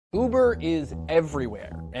Uber is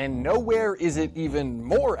everywhere, and nowhere is it even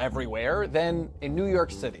more everywhere than in New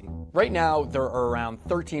York City. Right now, there are around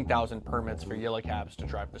 13,000 permits for yellow cabs to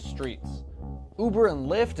drive the streets. Uber and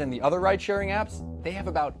Lyft and the other ride-sharing apps, they have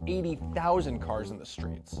about 80,000 cars in the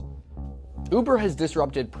streets. Uber has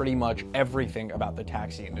disrupted pretty much everything about the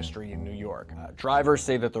taxi industry in New York. Drivers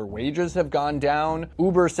say that their wages have gone down.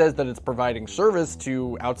 Uber says that it's providing service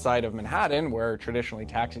to outside of Manhattan, where traditionally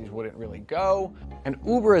taxis wouldn't really go. And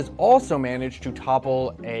Uber has also managed to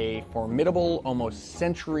topple a formidable, almost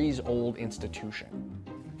centuries-old institution,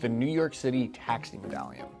 the New York City taxi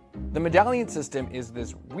medallion. The medallion system is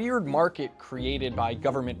this weird market created by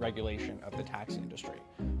government regulation of the taxi industry.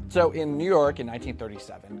 So in New York in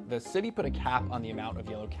 1937, the city put a cap on the amount of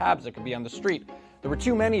yellow cabs that could be on the street. There were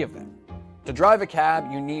too many of them. To drive a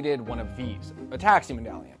cab, you needed one of these, a taxi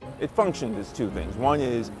medallion. It functioned as two things. One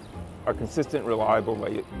is a consistent, reliable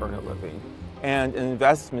way to earn a living, and an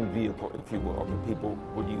investment vehicle, if you will, that people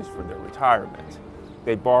would use for their retirement.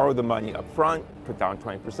 They'd borrow the money up front, put down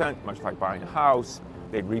 20%, much like buying a house.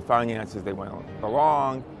 They'd refinance as they went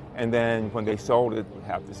along, and then when they sold it, would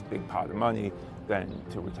have this big pot of money then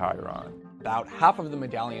to retire on. About half of the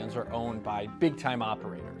medallions are owned by big-time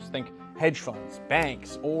operators. Think hedge funds,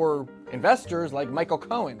 banks, or investors like Michael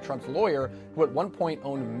Cohen, Trump's lawyer, who at one point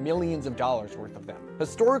owned millions of dollars worth of them.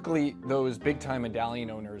 Historically, those big-time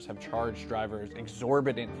medallion owners have charged drivers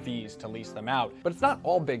exorbitant fees to lease them out, but it's not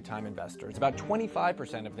all big-time investors. About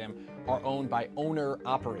 25% of them are owned by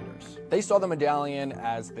owner-operators. They saw the medallion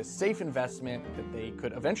as this safe investment that they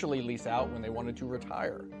could eventually lease out when they wanted to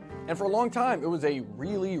retire. And for a long time, it was a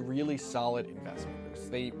really, really solid investment.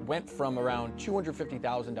 They went from around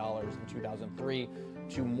 $250,000 in 2003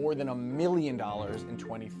 to more than $1 million in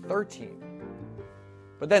 2013.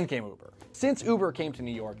 But then came Uber. Since Uber came to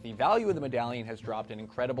New York, the value of the medallion has dropped an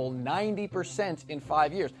incredible 90% in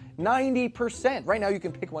 5 years. 90%! Right now you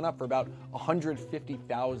can pick one up for about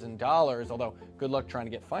 $150,000, although good luck trying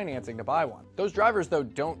to get financing to buy one. Those drivers, though,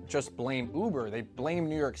 don't just blame Uber, they blame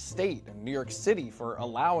New York State and New York City for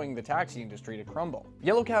allowing the taxi industry to crumble.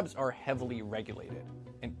 Yellow cabs are heavily regulated,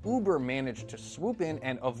 and Uber managed to swoop in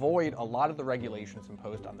and avoid a lot of the regulations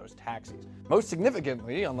imposed on those taxis. Most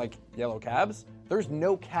significantly, unlike yellow cabs, there's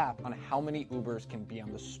no cap on how many Ubers can be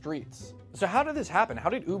on the streets. So how did this happen? How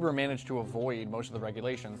did Uber manage to avoid most of the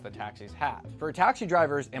regulations that taxis have? For taxi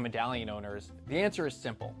drivers and medallion owners, the answer is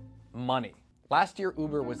simple: money. Last year,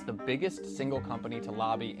 Uber was the biggest single company to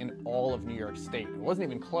lobby in all of New York State. It wasn't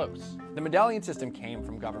even close. The medallion system came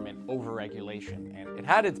from government overregulation, and it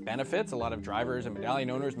had its benefits. A lot of drivers and medallion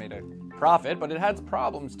owners made a profit, but it had its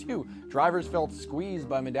problems too. Drivers felt squeezed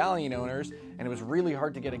by medallion owners, and it was really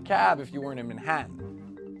hard to get a cab if you weren't in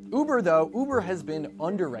Manhattan. Uber, though, Uber has been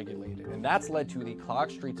underregulated, and that's led to the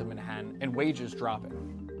clogged streets of Manhattan and wages dropping.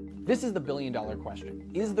 This is the billion-dollar question.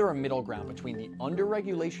 Is there a middle ground between the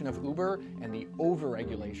under-regulation of Uber and the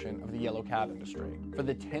over-regulation of the yellow cab industry? For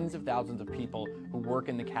the tens of thousands of people who work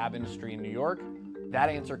in the cab industry in New York, that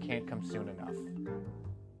answer can't come soon enough.